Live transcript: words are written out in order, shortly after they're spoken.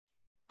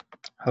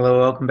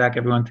Hello, welcome back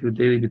everyone to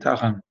Daily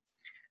Bitachon.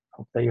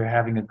 Hope that you're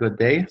having a good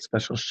day.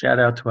 Special shout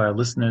out to our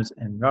listeners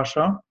in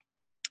Russia.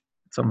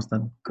 It's almost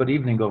a good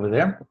evening over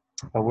there.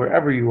 But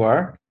wherever you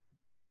are,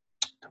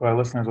 to our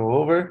listeners all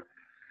over,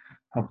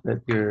 hope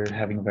that you're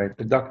having a very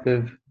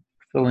productive,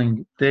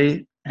 fulfilling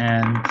day.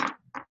 And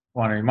I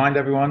want to remind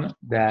everyone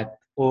that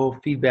all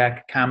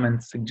feedback,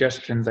 comments,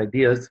 suggestions,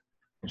 ideas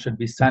should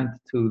be sent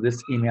to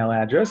this email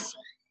address.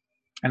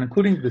 And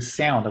including the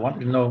sound, I want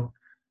you to know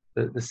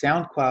the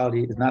sound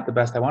quality is not the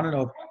best. I want to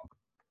know if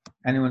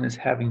anyone is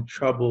having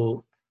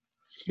trouble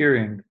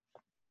hearing,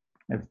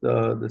 if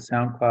the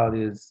sound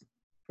quality is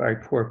very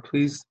poor,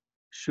 please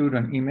shoot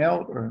an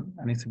email or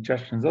any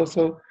suggestions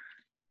also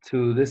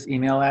to this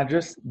email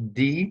address,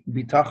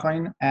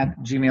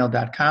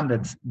 dbitachon@gmail.com.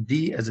 That's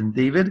D as in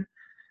David.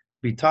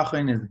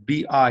 Bitachon is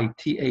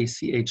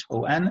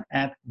BITACHON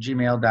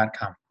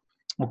 @gmail.com.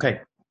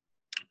 Okay.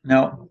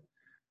 Now,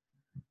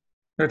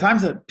 there are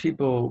times that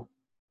people,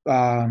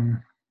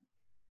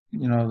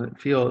 that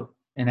feel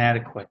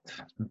inadequate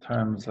in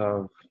terms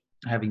of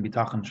having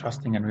bitachon,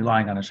 trusting and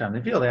relying on Hashem.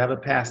 They feel they have a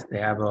past. They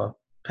have a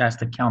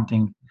past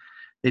accounting.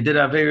 They did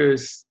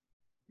Averis.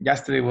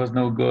 Yesterday was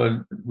no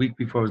good. The week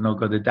before was no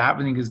good. The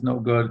davening is no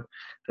good.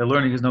 The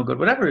learning is no good.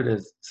 Whatever it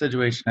is,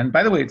 situation. And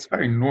by the way, it's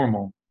very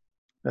normal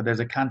that there's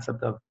a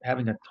concept of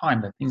having a time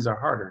that things are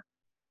harder.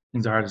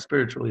 Things are harder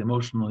spiritually,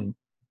 emotionally.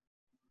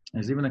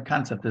 There's even a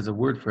concept. There's a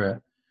word for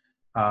it.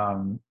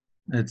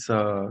 It's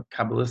a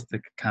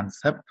Kabbalistic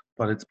concept,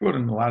 but it's brought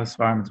in a lot of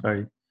svarim. It's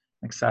very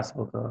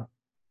accessible to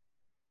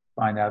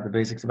find out the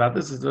basics about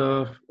this. Is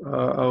a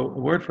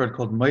word for it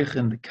called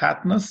moichin de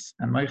katnus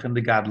and moichin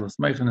de gadlus.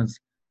 Moichin is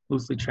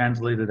loosely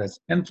translated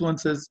as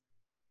influences,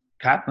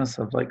 katnus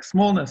of like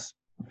smallness,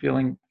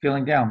 feeling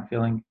down,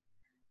 feeling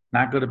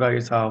not good about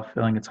yourself,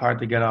 feeling it's hard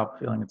to get up,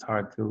 feeling it's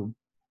hard to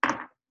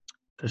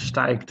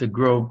steig, to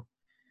grow.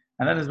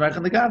 And that is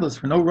moichin de gadlus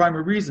for no rhyme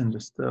or reason.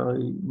 Just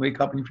you wake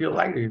up and you feel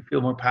lighter, you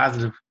feel more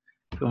positive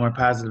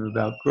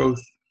about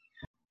growth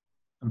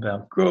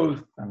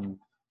and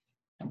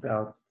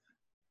about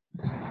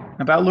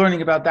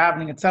learning, about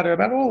davening, etc.,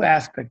 about all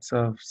aspects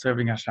of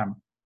serving Hashem.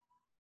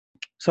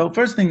 So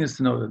first thing is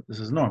to know that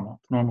this is normal.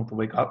 It's normal to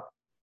wake up,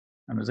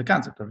 and there's a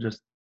concept of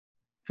just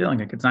feeling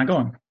like it's not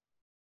going.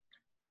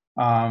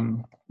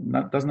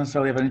 Doesn't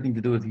necessarily have anything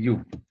to do with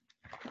you.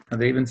 And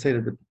they even say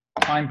that the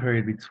time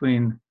period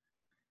between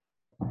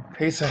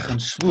Pesach and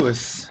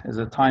Shavuos is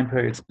a time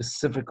period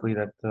specifically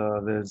that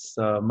there's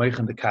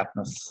moichin de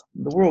katnus.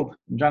 In the world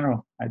in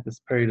general, at this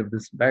period of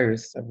this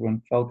virus,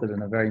 everyone felt it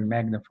in a very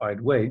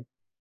magnified way.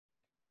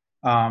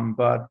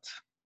 But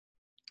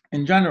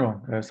in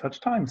general, there are such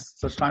times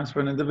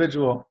for an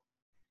individual.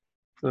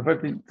 So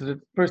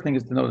the first thing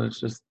is to know that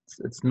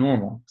it's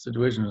normal. The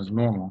situation is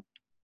normal.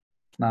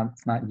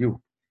 It's not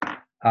you.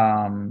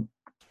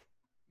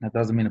 That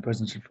doesn't mean a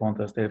person should fall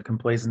into a state of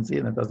complacency,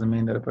 and it doesn't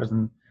mean that a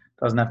person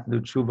doesn't have to do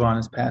tshuva on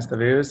his past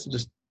affairs.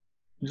 Just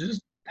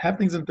have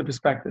things into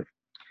perspective.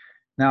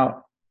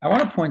 Now, I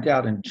want to point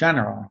out in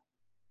general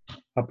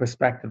a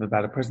perspective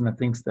about a person that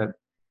thinks that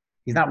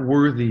he's not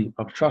worthy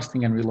of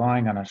trusting and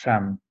relying on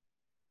Hashem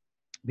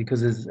because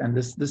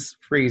this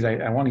phrase,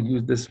 I want to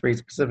use this phrase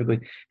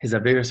specifically, his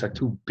averos are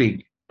too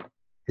big.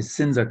 His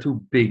sins are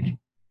too big.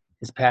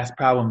 His past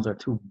problems are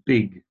too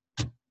big.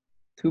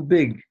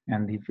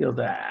 And he feels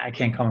that I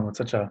can't come in with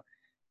such a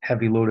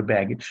heavy load of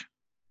baggage.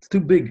 It's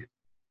too big.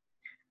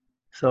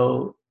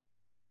 So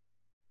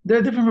there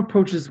are different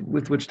approaches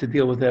with which to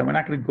deal with it. We're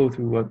not going to go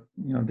through what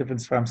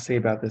different farms say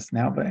about this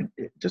now, but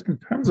just in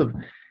terms of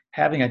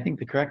having, I think,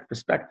 the correct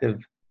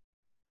perspective,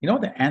 you know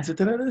what the answer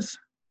to that is?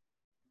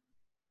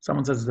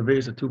 Someone says the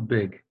averos are too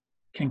big,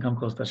 can't come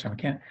close to Hashem,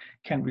 can't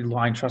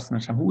rely and trust in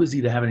Hashem. Who is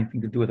he to have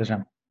anything to do with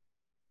Hashem?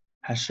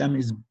 Hashem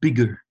is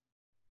bigger.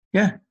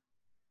 Yeah,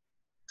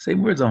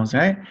 same words almost,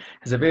 right?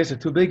 His averos are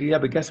too big. Yeah,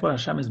 but guess what?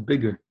 Hashem is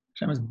bigger.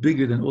 Hashem is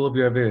bigger than all of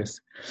your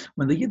averos.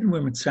 When the Yidden were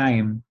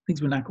Mitzrayim,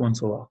 things were not going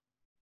so well.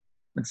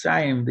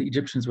 Mitzrayim, the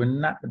Egyptians were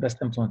not the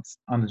best influence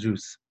on the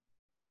Jews.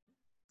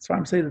 That's why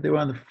I'm saying that they were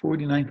on the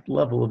 49th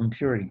level of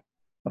impurity,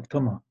 of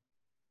Tumah.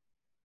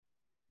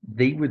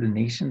 They were the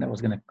nation that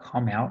was going to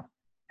come out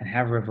and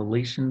have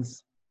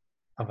revelations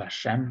of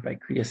Hashem by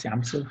Kriyas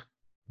Yamsuf.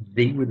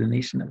 They were the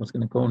nation that was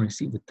going to go and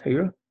receive the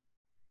Torah.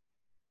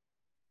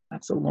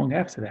 Not so long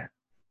after that.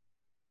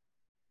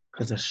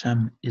 Because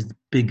Hashem is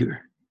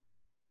bigger.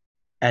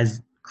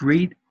 As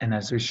great and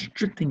as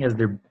restricting as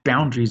their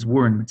boundaries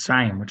were in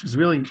Mitzrayim, which is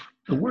really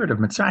the word of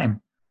Mitzrayim,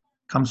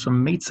 comes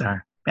from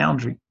Meitzar,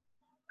 boundary.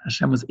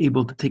 Hashem was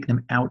able to take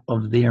them out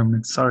of their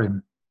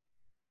Mitzarim.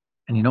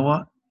 And you know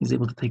what? He's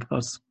able to take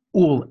us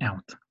all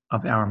out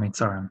of our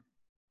Mitzarim.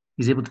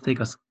 He's able to take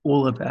us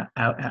all of us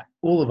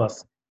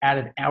out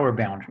of our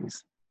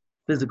boundaries,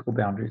 physical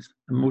boundaries,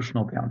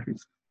 emotional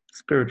boundaries,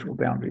 spiritual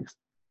boundaries.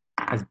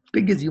 As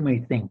big as you may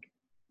think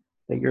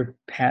that your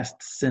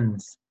past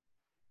sins,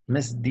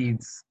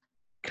 misdeeds,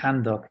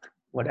 conduct,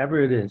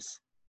 whatever it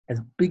is, as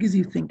big as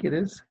you think it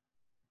is,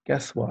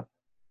 guess what?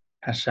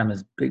 Hashem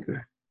is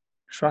bigger.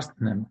 Trust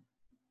in Him,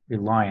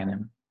 rely on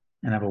Him,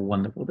 and have a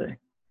wonderful day.